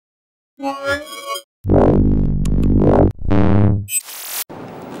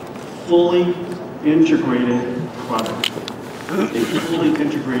Fully integrated product. A fully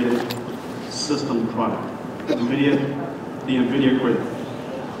integrated system product. The NVIDIA Grid.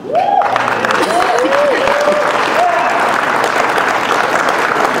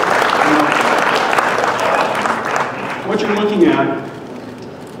 What you're looking at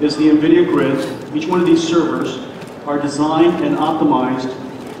is the NVIDIA Grid. Each one of these servers are designed and optimized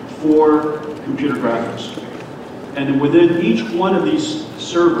for computer graphics. And within each one of these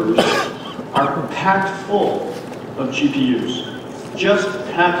servers are packed full of GPUs. Just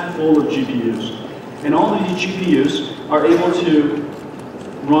packed full of GPUs. And all of these GPUs are able to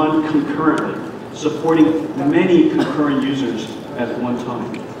run concurrently, supporting many concurrent users at one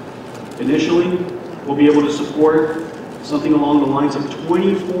time. Initially, we'll be able to support something along the lines of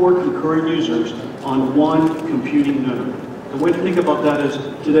 24 concurrent users on one computing node. The way to think about that is,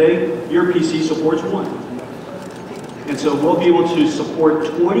 today, your PC supports one. And so we'll be able to support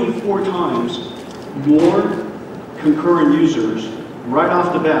 24 times more concurrent users right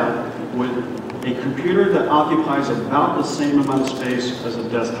off the bat with a computer that occupies about the same amount of space as a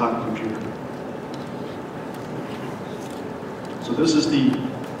desktop computer. So this is the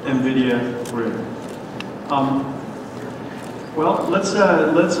NVIDIA Grid. Well, let's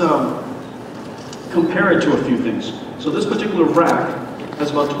compare it to a few things. So this particular rack has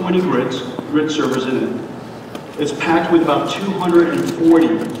about 20 grid servers in it. It's packed with about 240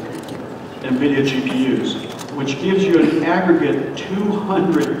 NVIDIA GPUs, which gives you an aggregate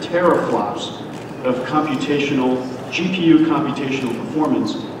 200 teraflops of GPU computational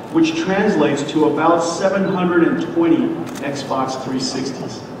performance, which translates to about 720 Xbox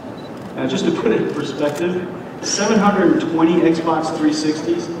 360s. Now, just to put it in perspective, 720 Xbox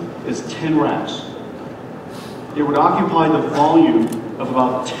 360s is 10 racks. It would occupy the volume of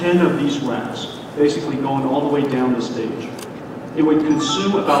about 10 of these racks, basically going all the way down the stage. It would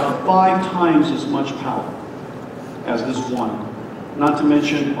consume about 5 times as much power as this one. Not to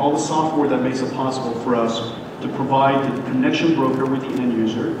mention all the software that makes it possible for us to provide the connection broker with the end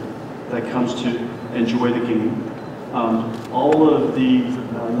user that comes to enjoy the game. All of the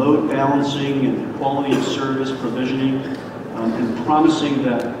load balancing and quality of service provisioning, and promising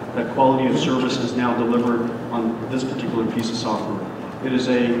that quality of service is now delivered on this particular piece of software. It is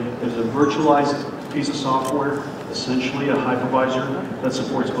a virtualized piece of software, essentially a hypervisor that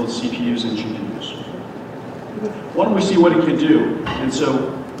supports both CPUs and GPUs. Why don't we see what it can do? And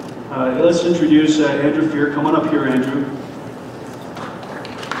so let's introduce Andrew Fear. Come on up here, Andrew.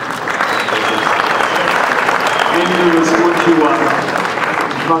 Andrew is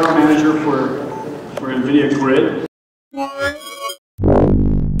product manager for NVIDIA Grid.